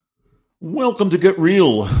Welcome to Get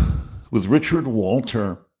Real with Richard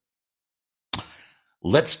Walter.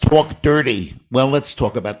 Let's talk dirty. Well, let's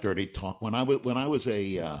talk about dirty talk. When I was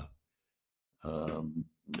um,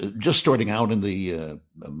 just starting out in the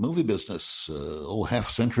movie business,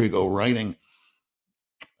 half century ago, writing,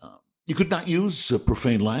 you could not use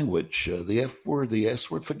profane language. The F word, the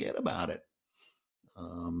S word, forget about it.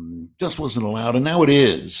 Just wasn't allowed, and now it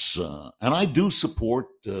is. And I do support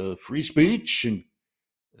free speech, and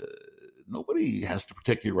uh, nobody has to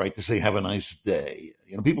protect your right to say "Have a nice day."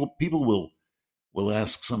 People will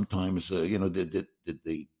ask sometimes. Did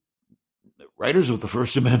the writers of the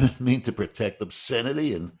First Amendment mean to protect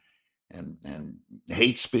obscenity and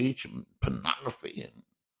hate speech and pornography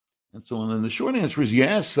and so on? And the short answer is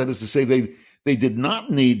yes. That is to say, they did not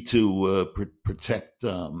need to protect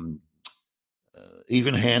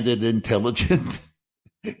even-handed, intelligent,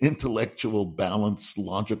 intellectual, balanced,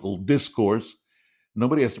 logical discourse.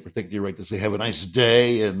 Nobody has to protect your right to say "Have a nice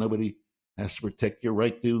day," and nobody has to protect your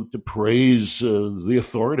right to praise the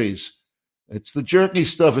authorities. It's the jerky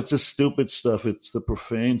stuff. It's the stupid stuff. It's the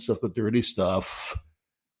profane stuff, the dirty stuff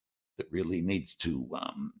that really needs to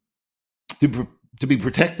be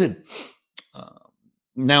protected. Uh,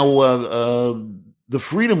 now, the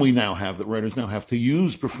freedom we now have, that writers now have to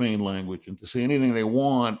use profane language and to say anything they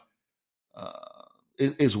want, uh,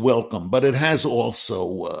 is welcome. But it has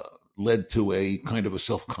also led to a kind of a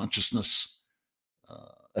self-consciousness,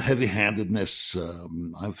 a heavy-handedness.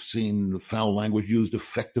 I've seen foul language used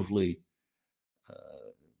effectively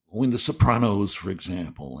in The Sopranos, for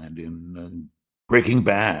example, and in Breaking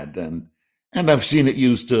Bad, and I've seen it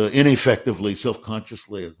used ineffectively,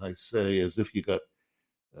 self-consciously, as I say, as if you got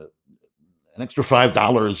uh, an extra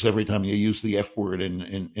 $5 every time you use the F word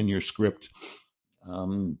in your script.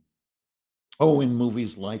 Um, in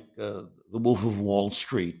movies like The Wolf of Wall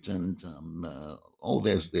Street, and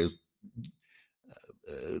there's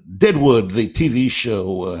Deadwood, the TV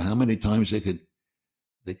show. How many times they could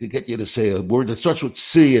get you to say a word that starts with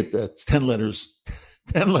C. That's 10 letters,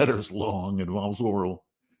 10 letters long. Involves oral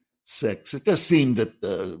sex. It just seemed that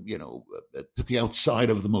to the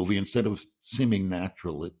outside of the movie, instead of seeming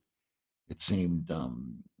natural, it seemed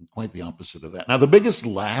quite the opposite of that. Now, the biggest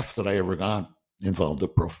laugh that I ever got involved a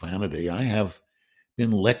profanity. I have been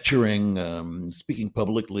lecturing, speaking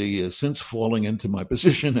publicly since falling into my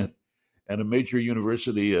position at a major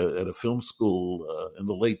university, at a film school in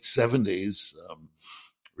the late '70s.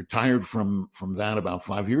 Retired from that about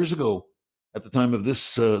 5 years ago, at the time of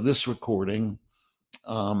this recording.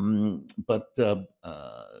 But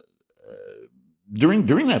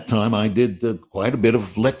during that time, I did quite a bit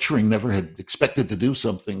of lecturing. Never had expected to do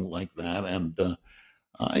something like that, and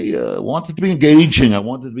I wanted to be engaging. I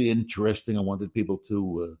wanted to be interesting. I wanted people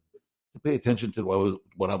to pay attention to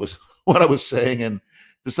what I was saying, and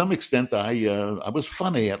to some extent, I was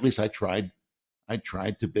funny. At least I tried. I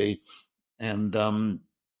tried to be, and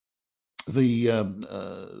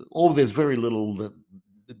there's very little that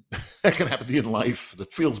can happen to you in life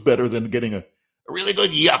that feels better than getting a really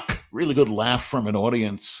good yuck, really good laugh from an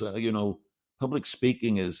audience. Public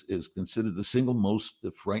speaking is considered the single most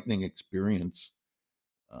frightening experience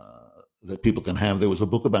that people can have. There was a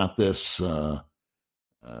book about this. The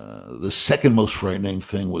second most frightening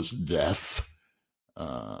thing was death.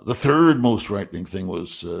 The third most frightening thing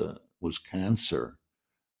was cancer.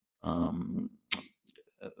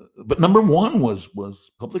 But number one was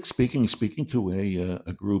public speaking to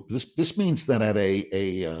a group. This means that at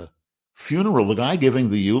a funeral, the guy giving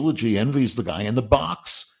the eulogy envies the guy in the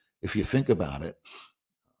box, if you think about it.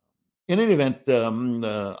 In any event,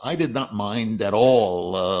 I did not mind at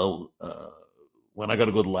all when I got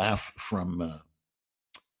a good laugh from a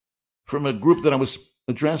group that I was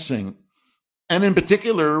addressing. And in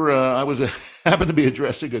particular, I was happened to be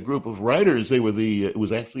addressing a group of writers. It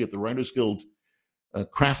was actually at the Writers Guild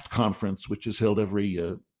craft conference, which is held every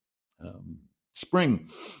spring,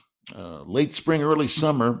 late spring, early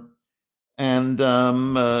summer, and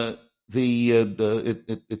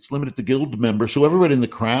it's limited to guild members. So everybody in the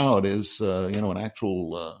crowd is an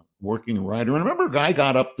actual working writer. And I remember a guy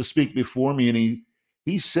got up to speak before me, and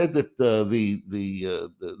he said that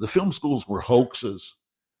the film schools were hoaxes.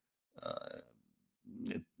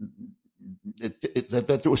 That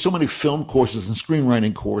there were so many film courses and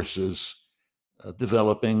screenwriting courses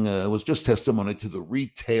developing was just testimony to the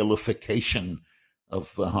retailification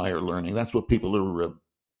of higher learning. That's what people are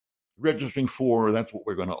registering for. That's what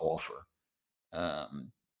we're going to offer.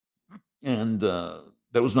 And that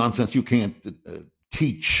was nonsense. You can't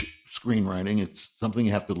teach screenwriting. It's something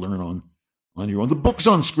you have to learn on your own. The books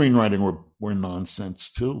on screenwriting were nonsense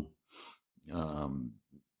too.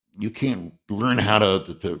 You can't learn how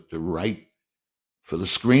to write for the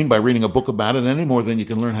screen by reading a book about it any more than you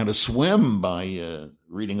can learn how to swim by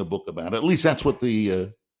reading a book about it. At least that's what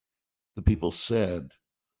the people said.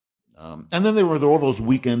 And then there were all those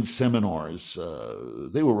weekend seminars.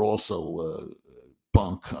 They were also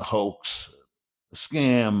bunk, a hoax, a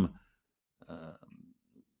scam. Uh,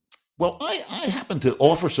 well, I happened to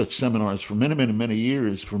offer such seminars for many, many, many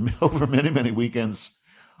years, for over many, many weekends,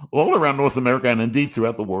 all around North America and indeed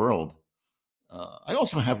throughout the world. I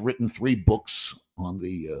also have written 3 books on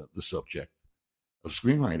the subject of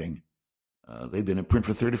screenwriting. They've been in print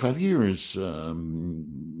for 35 years.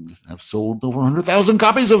 I've sold over 100,000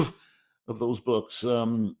 copies of those books.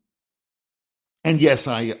 And yes,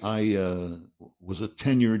 I was a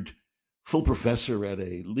tenured full professor at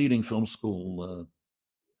a leading film school,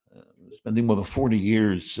 spending more than 40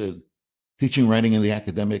 years teaching writing in the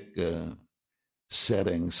academic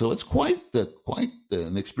setting. So it's quite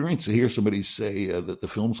an experience to hear somebody say that the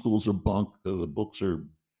film schools are bunk, the books are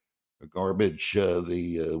garbage,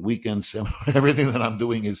 the weekend seminar, everything that I'm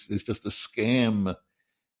doing is just a scam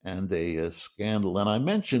and a scandal. And I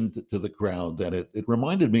mentioned to the crowd that it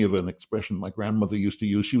reminded me of an expression my grandmother used to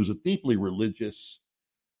use. She was a deeply religious,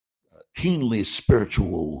 keenly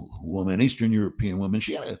spiritual woman, Eastern European woman.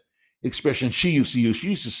 She had an expression she used to use. She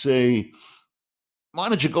used to say, "Why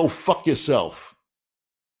don't you go fuck yourself?"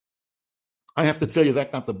 I have to tell you,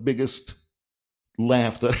 that got the biggest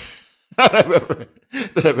laugh that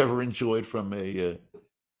I've ever enjoyed from a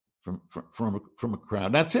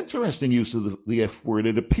crowd. That's interesting use of the F word.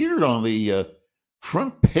 It appeared on the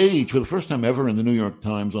front page for the first time ever in the New York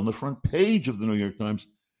Times, on the front page of the New York Times,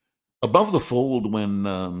 above the fold, when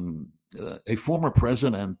a former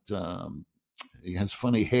president, he has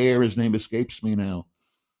funny hair, his name escapes me now,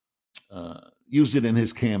 used it in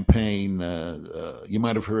his campaign. You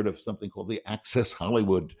might have heard of something called the Access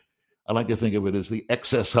Hollywood. I like to think of it as the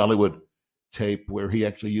Excess Hollywood tape, where he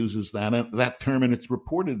actually uses that term, and it's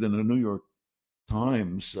reported in the New York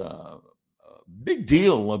Times. Big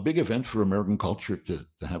deal, a big event for American culture to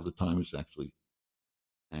have the Times actually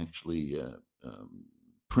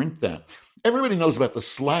print that. Everybody knows about the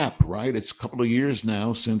slap, right? It's a couple of years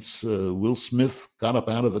now since Will Smith got up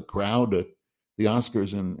out of the crowd at the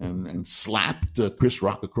Oscars and slapped Chris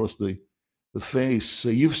Rock across the face.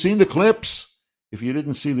 You've seen the clips if you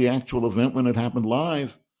didn't see the actual event when it happened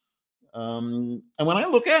live. And when I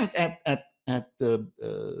look at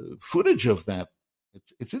footage of that,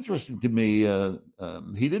 it's interesting to me.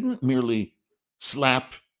 He didn't merely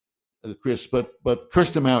slap Chris, but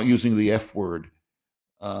cursed him out using the F word.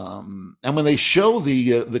 And when they show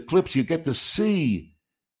the clips, you get to see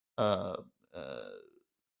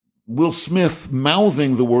Will Smith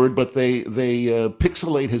mouthing the word, but they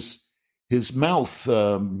pixelate his mouth.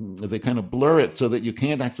 They kind of blur it so that you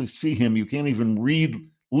can't actually see him. You can't even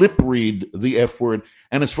lip read the F word.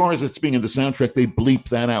 And as far as it's being in the soundtrack, they bleep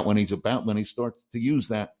that out when he starts to use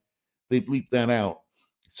that. They bleep that out.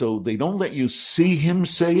 So they don't let you see him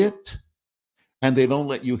say it, and they don't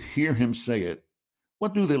let you hear him say it.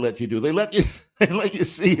 What do they let you do? They let you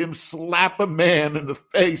see him slap a man in the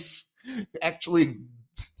face, actually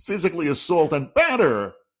physically assault and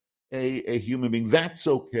batter a human being. That's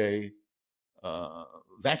okay.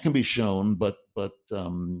 That can be shown, but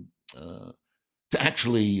to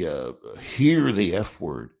actually hear the F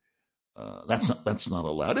word, that's not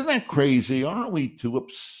allowed. Isn't that crazy? Aren't we too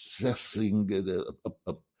obsessive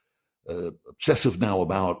now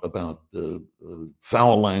about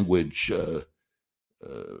foul language,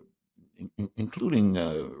 including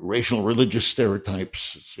racial, religious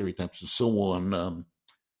stereotypes, and so on?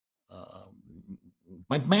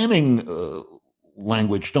 By banning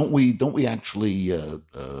language, don't we actually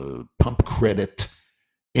pump credit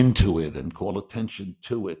into it and call attention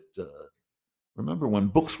to it? Remember when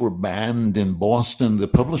books were banned in Boston, the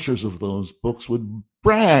publishers of those books would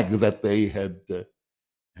brag that they had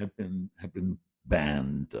been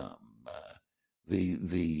banned.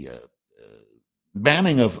 The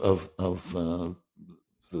banning of the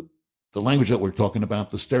language that we're talking about,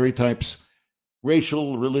 the stereotypes,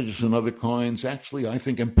 racial, religious, and other kinds, actually, I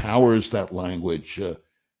think, empowers that language.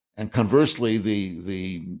 And conversely,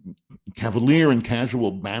 the cavalier and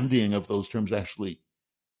casual bandying of those terms actually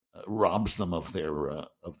robs them of their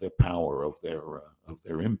power, of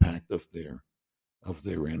their impact, of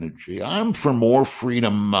their energy. I'm for more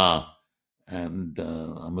freedom, and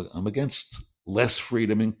I'm against less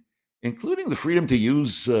freedom, including the freedom to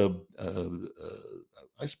use.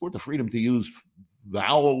 I support the freedom to use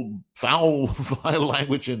foul, vile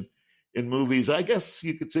language in movies. I guess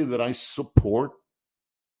you could say that I support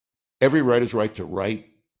every writer's right to write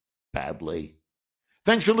badly.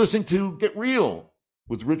 Thanks for listening to Get Real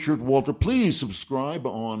with Richard Walter. Please subscribe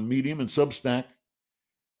on Medium and Substack.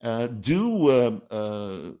 Do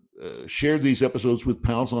share these episodes with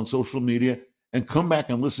pals on social media, and come back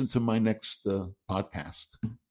and listen to my next podcast.